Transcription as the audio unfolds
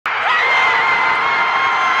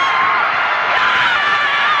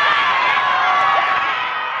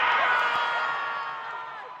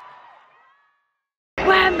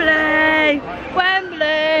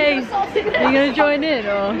join in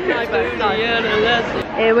or?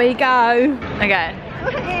 Here we go. Okay.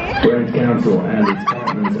 Grand Council and its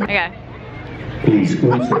partners. Okay. Please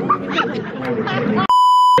also.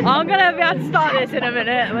 I'm gonna be able to start this in a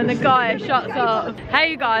minute when the guy shuts up. Hey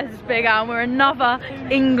you guys, it's Big Al and we're another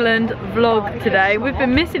England vlog today. We've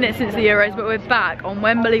been missing it since the Euros, but we're back on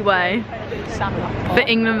Wembley Way for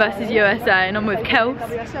England versus USA, and I'm with Kels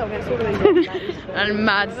and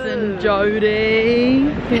Mads and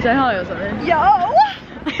Jodie. Can you say hi or something? Yo!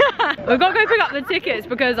 We've got to go pick up the tickets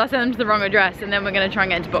because I sent them to the wrong address, and then we're going to try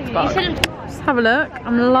and get into Boxpark. Let's have a look.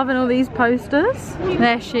 I'm loving all these posters.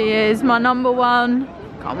 There she is, my number one.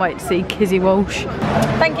 Can't wait to see Kizzy Walsh.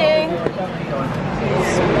 Thank you.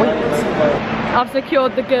 Sweet. I've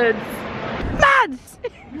secured the goods. Mads!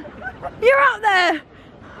 You're out there!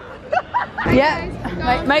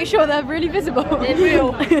 Yeah, make sure they're really visible. They're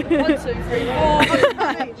real. 1, 2, 3, 4.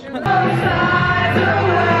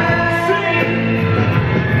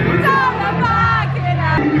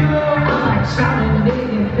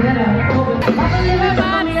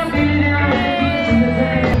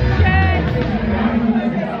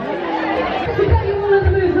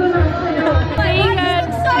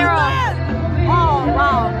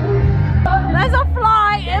 There's a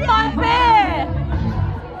fly in my beer!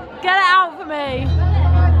 Get it out for me!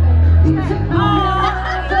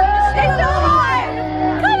 Oh, it's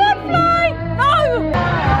alive! Come on, fly! No!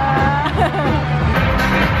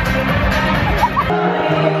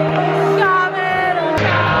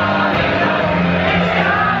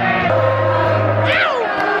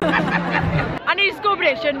 I need a score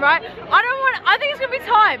prediction, right? I think it's gonna be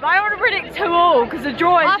tight, but I don't want to predict 2-2 because the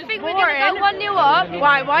draw is just boring. We're gonna go 1-0 up.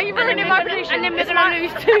 Why are you ruining my prediction? And then we're gonna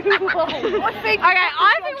lose 2-1. Okay,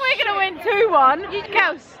 I think we're gonna win 2-1.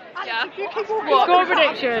 Kels. Yeah. What? Score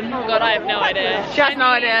prediction. Oh god, I have no idea. She has no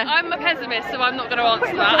idea. I'm a pessimist, so I'm not gonna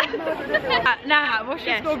answer that. Nah, what's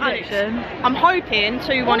your score prediction? I'm hoping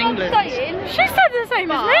 2-1 England. She said the same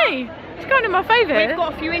as me. It's kind of my favourite. We've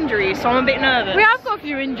got a few injuries, so I'm a bit nervous. We have got a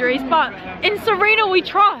few injuries, but in Serena we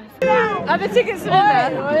trust. Are the tickets in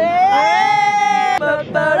there?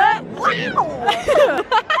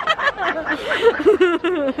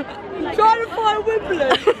 Trying to find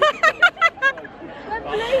Wembley.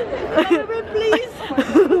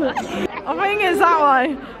 I think it's that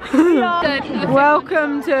way.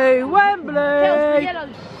 Welcome to Wembley.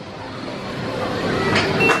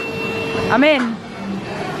 I'm in.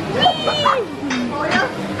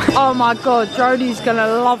 Oh my god, Jodie's gonna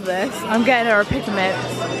love this. I'm getting her a pick a mix.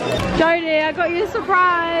 Jodie, I got you a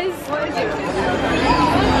surprise. What is it?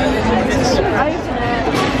 Open it.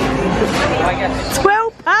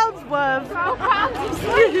 £12 worth.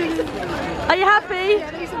 £12. Are you happy?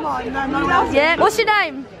 Yeah, these are mine. No, no one else. Yeah. What's your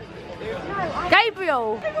name?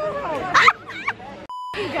 Gabriel.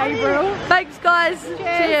 Gabriel. Thanks, guys.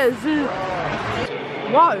 Cheers.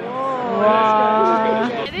 Whoa. Wow.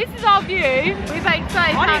 This is our view. We paid £30 a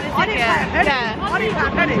ticket. Yeah.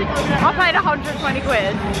 I paid 120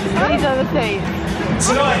 quid. These are the seats.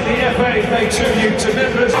 Tonight, the FA pay tribute to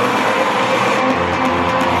members.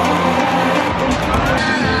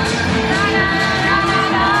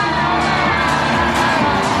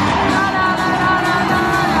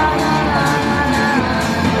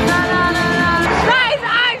 That is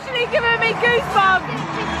actually giving me goosebumps.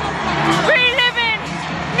 Reliving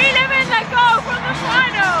the goal from the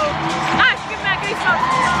final. That's giving me goosebumps.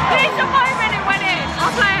 Here's the moment it went in. I'll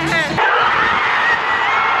play it here.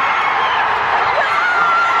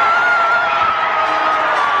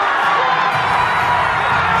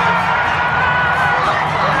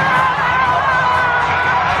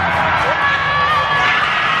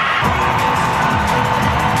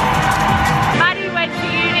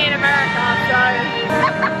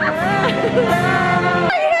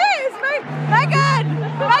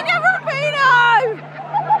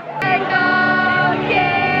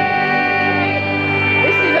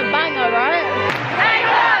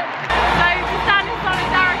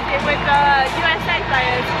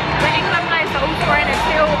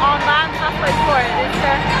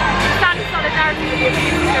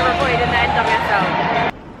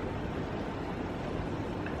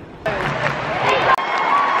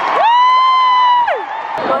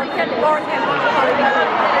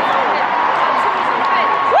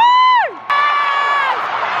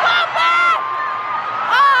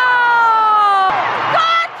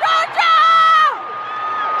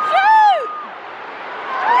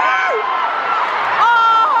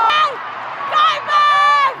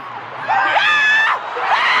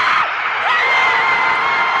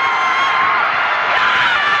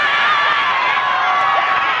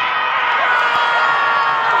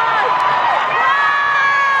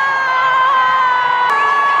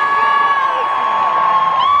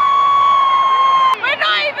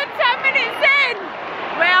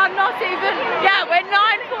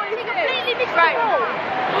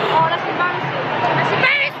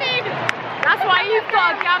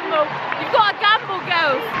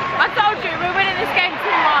 girls. I told you, we're winning this game 2-1.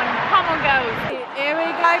 Come on, girls. Here we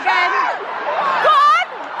go again. Go on!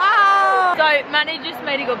 Oh. So, Manny just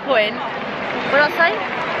made a good point. What did I say?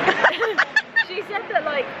 She said that,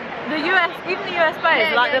 like, the US, even the US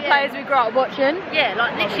players, like the players we grew up watching. Yeah,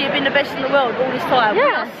 like literally have been the best in the world all this time.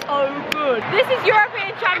 Yeah. So good. This is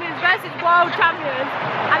European champions versus world champions.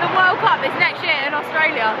 And the World Cup is next year in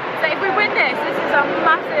Australia. So if we win this, this is a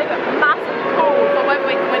massive, massive call for whether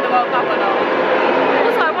we can win the World Cup or not.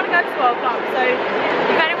 Also, I want to go to the World Cup, so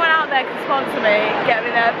if anyone out there can sponsor me, get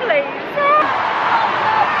me there, please.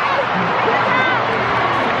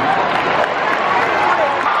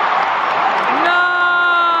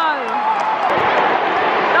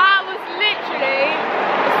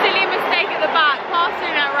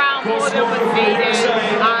 More than was needed, and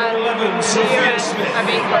the US have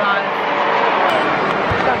equalised.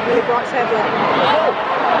 That's really bright head.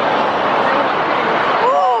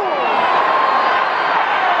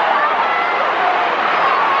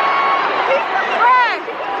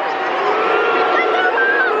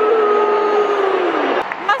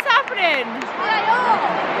 What's happening?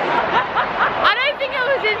 I don't think it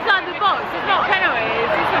was inside the box. It's not penalty.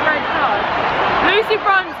 It's just a red card. Lucy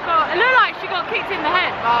Brunn's got. It looked like she got kicked in the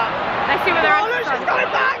head, but let's see what the rest is. She's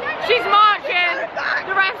coming back. She's marching.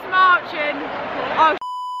 The ref's marching. Oh.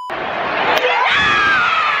 Yeah!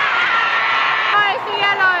 Oh, it's a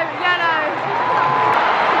yellow. Yellow.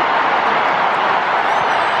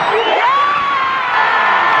 Yeah!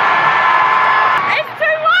 It's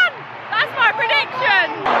 2-1. That's my prediction.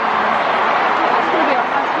 That's going to be a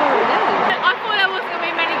high score, isn't it? I thought there wasn't going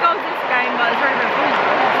to be many goals this game, but it's very good.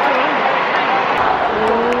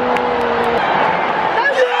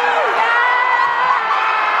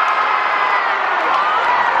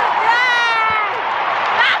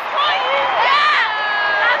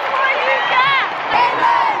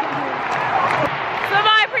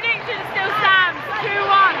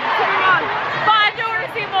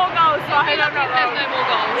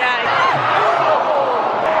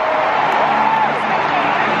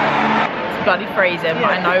 Bloody freezing,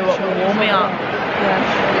 but I know what will warm me up. Yeah.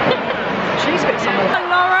 She's a bit somewhere.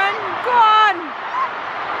 Lauren, go on!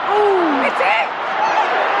 Ooh! It's it!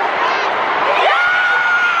 Yeah!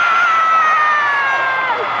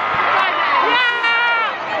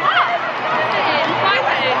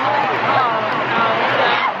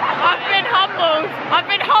 I've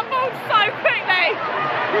been humbled so quickly!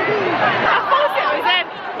 I thought it was in.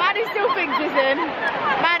 Maddie still thinks it's in.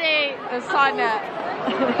 Maddie, the side net.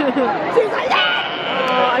 She's like,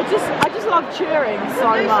 yeah! I just love cheering so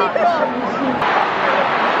much.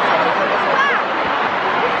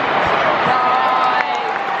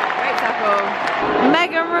 Great tackle.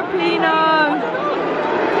 Megan Rapinoe.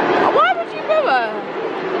 Why would you boo her?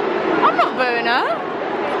 I'm not booing her.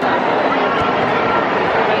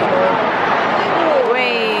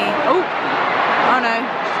 Wait. Oh. Oh no.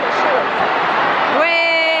 Wait.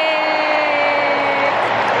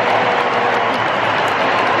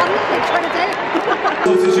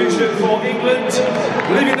 Substitution for England,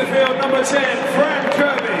 leaving the field, number 10, Fran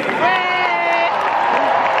Kirby.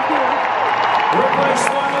 Replaced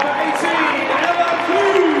by number 18, Ella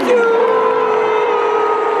Hughes.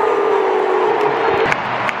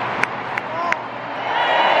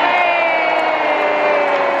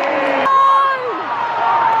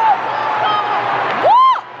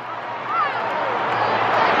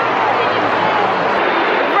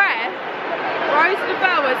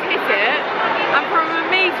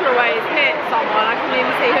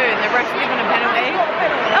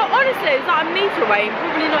 Honestly, it's like a metre away,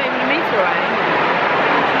 probably not even a metre away.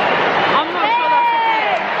 I'm not sure that's the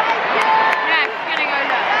thing. Yeah, she's gonna go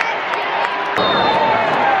there.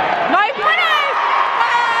 No penalty!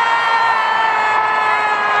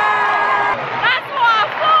 That's what I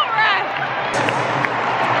thought, Ref!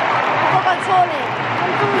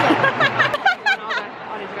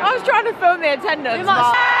 I was trying to film the attendance,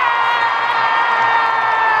 but...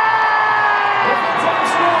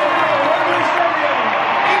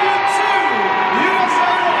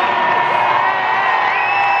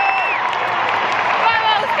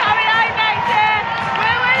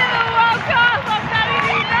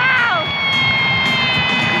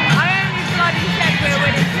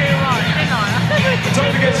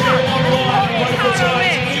 Don't forget to go online and vote for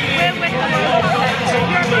tonight's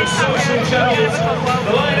social channels.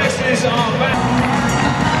 The Lionesses are back.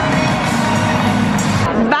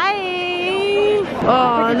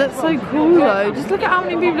 so cool though. Just look at how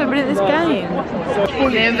many people have been in this game.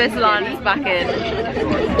 The Invisalign is back in.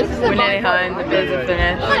 We're nearly home, the beers are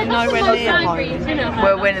finished. Nowhere near home.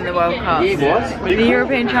 We're winning the World Cup. The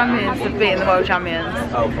European champions have beaten the world champions.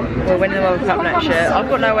 We're winning the World Cup next year. I've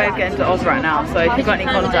got no way of getting to Oz right now, so if you've got any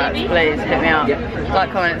contacts, please hit me up.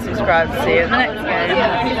 Like, comment, and subscribe. See you in the next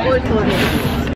game.